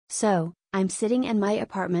So, I'm sitting in my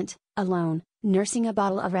apartment, alone, nursing a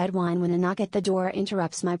bottle of red wine when a knock at the door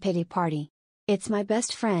interrupts my pity party. It's my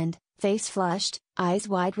best friend, face flushed, eyes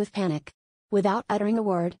wide with panic. Without uttering a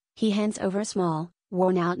word, he hands over a small,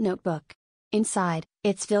 worn-out notebook. Inside,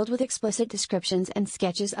 it's filled with explicit descriptions and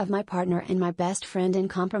sketches of my partner and my best friend in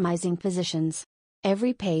compromising positions.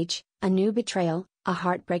 Every page, a new betrayal, a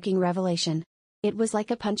heartbreaking revelation. It was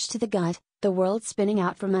like a punch to the gut, the world spinning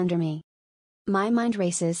out from under me. My mind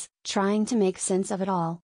races, trying to make sense of it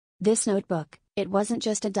all. This notebook, it wasn't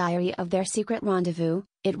just a diary of their secret rendezvous,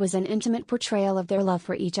 it was an intimate portrayal of their love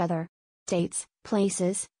for each other. Dates,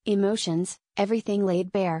 places, emotions, everything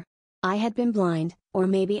laid bare. I had been blind, or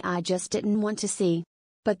maybe I just didn't want to see.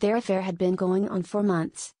 But their affair had been going on for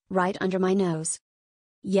months, right under my nose.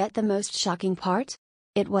 Yet the most shocking part?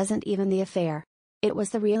 It wasn't even the affair. It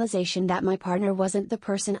was the realization that my partner wasn't the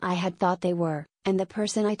person I had thought they were, and the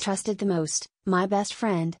person I trusted the most, my best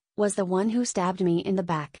friend, was the one who stabbed me in the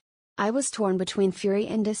back. I was torn between fury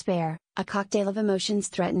and despair, a cocktail of emotions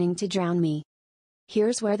threatening to drown me.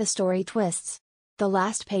 Here's where the story twists. The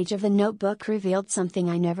last page of the notebook revealed something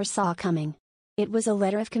I never saw coming. It was a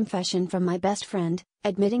letter of confession from my best friend,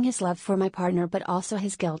 admitting his love for my partner but also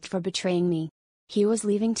his guilt for betraying me. He was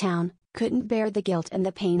leaving town, couldn't bear the guilt and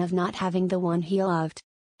the pain of not having the one he loved.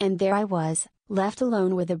 And there I was, left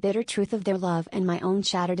alone with the bitter truth of their love and my own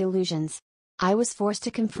shattered illusions. I was forced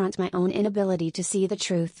to confront my own inability to see the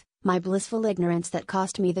truth, my blissful ignorance that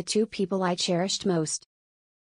cost me the two people I cherished most.